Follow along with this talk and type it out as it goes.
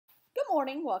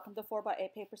morning. Welcome to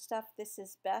 4x8 Paper Stuff. This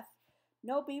is Beth.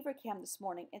 No beaver cam this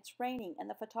morning. It's raining and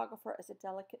the photographer is a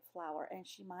delicate flower and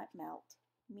she might melt,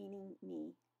 meaning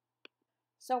me.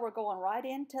 So we're going right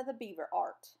into the beaver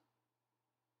art.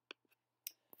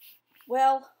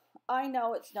 Well, I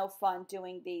know it's no fun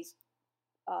doing these,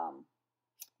 what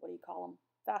do you call them?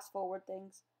 Fast forward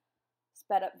things,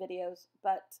 sped up videos,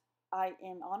 but I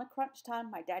am on a crunch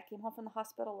time. My dad came home from the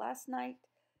hospital last night.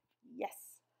 Yes.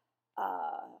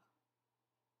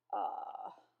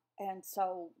 And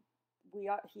so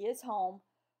he is home,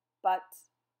 but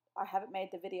I haven't made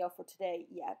the video for today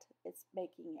yet. It's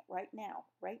making it right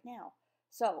now.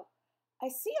 So I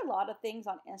see a lot of things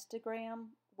on Instagram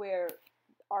where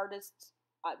artists,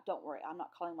 don't worry, I'm not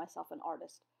calling myself an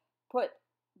artist, put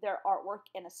their artwork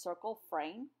in a circle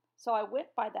frame. So I went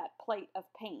by that plate of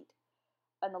paint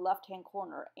in the left-hand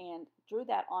corner and drew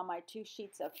that on my 2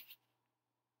 sheets of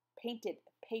painted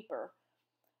paper.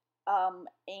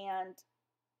 And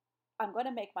I'm going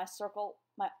to make my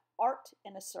art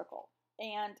in a circle.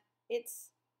 And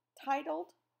it's titled,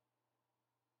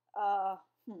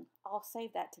 I'll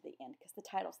save that to the end because the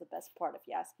title's the best part if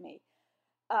you ask me.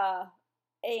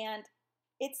 And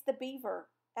it's the beaver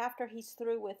after he's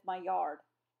through with my yard.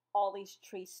 All these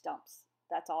tree stumps.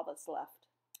 That's all that's left.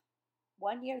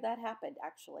 1 year that happened,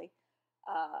 actually.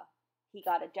 He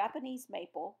got a Japanese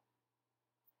maple.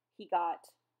 He got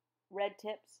red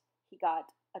tips. He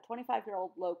got a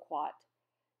 25-year-old loquat.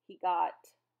 He got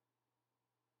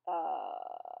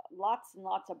lots and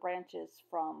lots of branches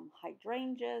from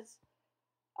hydrangeas,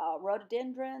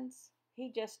 rhododendrons.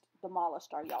 He just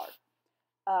demolished our yard.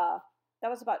 That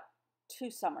was about 2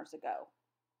 summers ago.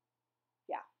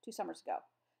 Yeah, 2 summers ago.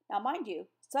 Now, mind you,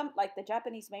 some, like the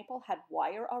Japanese maple, had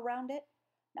wire around it.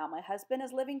 Now, my husband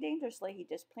is living dangerously. He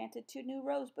just planted 2 new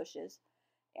rose bushes,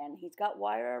 and he's got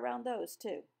wire around those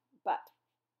too. But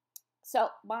so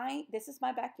this is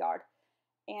my backyard,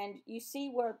 and you see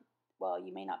where, well,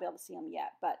 you may not be able to see them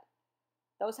yet, but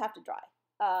those have to dry.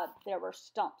 There were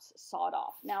stumps sawed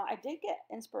off. Now, I did get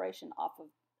inspiration off of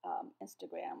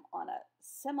Instagram on a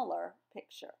similar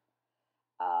picture.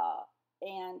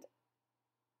 And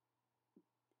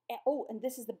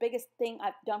this is the biggest thing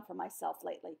I've done for myself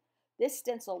lately. This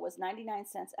stencil was 99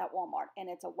 cents at Walmart, and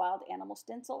it's a wild animal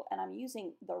stencil, and I'm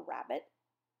using the rabbit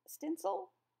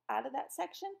stencil out of that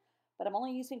section, but I'm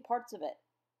only using parts of it.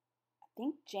 I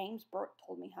think James Burke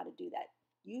told me how to do that.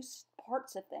 Use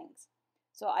parts of things.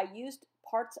 So I used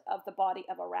parts of the body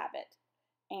of a rabbit,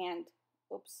 and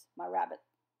oops, my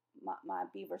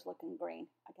beaver's looking green.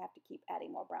 I have to keep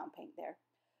adding more brown paint there.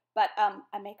 But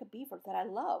I make a beaver that I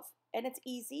love, and it's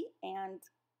easy, and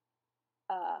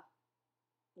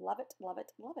love it, love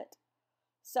it, love it.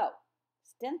 So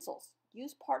stencils,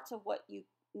 use parts of what you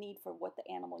need for what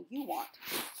the animal you want.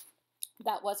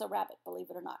 That was a rabbit,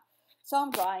 believe it or not. So I'm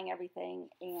drying everything,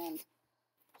 and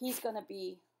he's going to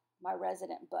be my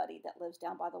resident buddy that lives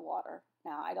down by the water.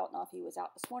 Now, I don't know if he was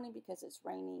out this morning because it's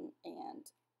raining, and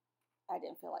I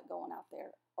didn't feel like going out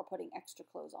there or putting extra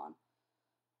clothes on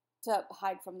to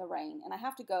hide from the rain. And I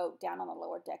have to go down on the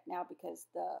lower deck now because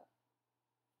the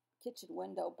kitchen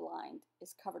window blind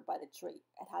is covered by the tree.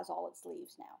 It has all its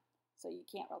leaves now, so you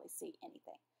can't really see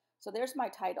anything. So there's my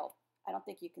title. I don't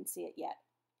think you can see it yet,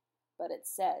 but it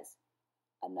says,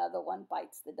 "Another one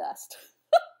bites the dust."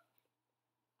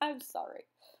 I'm sorry.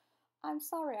 I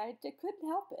couldn't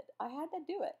help it. I had to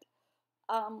do it.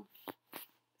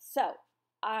 So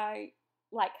I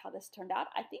like how this turned out.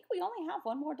 I think we only have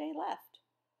 1 more day left.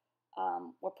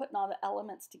 We're putting all the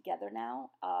elements together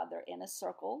now. They're in a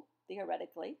circle,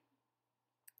 theoretically.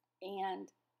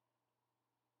 And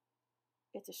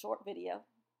it's a short video.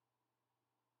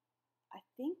 I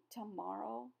think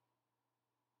tomorrow,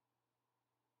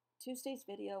 Tuesday's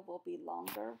video will be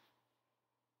longer.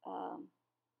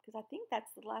 Because I think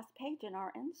that's the last page in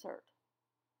our insert.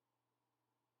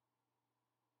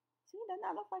 See, doesn't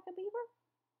that look like a beaver?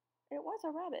 It was a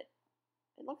rabbit.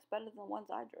 It looks better than the ones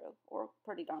I drew, or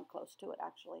pretty darn close to it,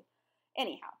 actually.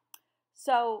 Anyhow,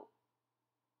 so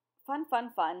fun.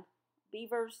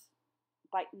 Beavers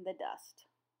biting the dust.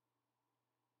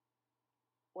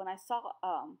 When I saw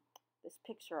this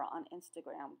picture on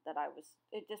Instagram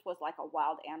it just was like a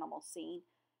wild animal scene,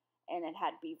 and it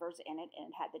had beavers in it, and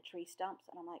it had the tree stumps,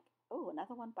 and I'm like, oh,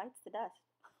 another one bites the dust.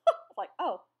 I was like,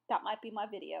 oh, that might be my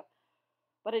video.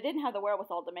 But I didn't have the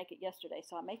wherewithal to make it yesterday,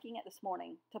 so I'm making it this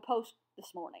morning to post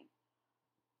this morning.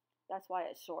 That's why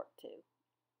it's short, too.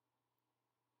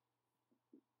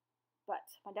 But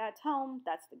my dad's home.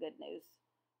 That's the good news.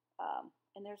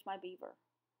 And there's my beaver.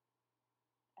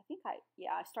 I think I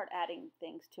start adding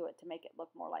things to it to make it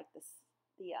look more like the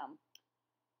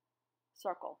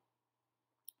circle.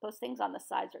 Those things on the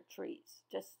sides are trees,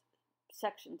 just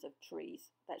sections of trees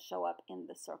that show up in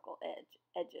the circle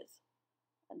edges,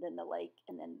 and then the lake,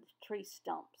 and then the tree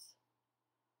stumps.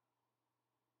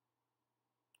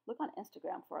 Look on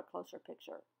Instagram for a closer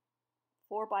picture.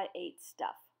 4x8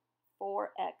 stuff.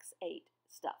 4x8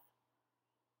 stuff.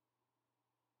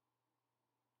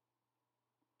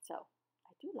 So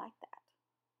I do like that.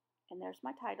 And there's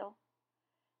my title.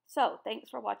 So thanks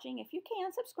for watching. If you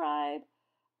can, subscribe.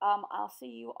 I'll see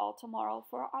you all tomorrow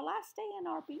for our last day in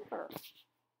our Beaver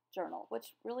journal,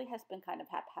 which really has been kind of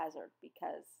haphazard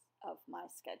because of my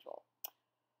schedule.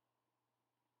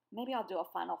 Maybe I'll do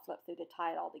a final flip through to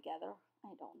tie it all together.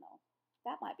 I don't know.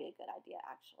 That might be a good idea,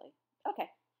 actually. Okay.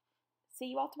 See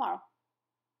you all tomorrow.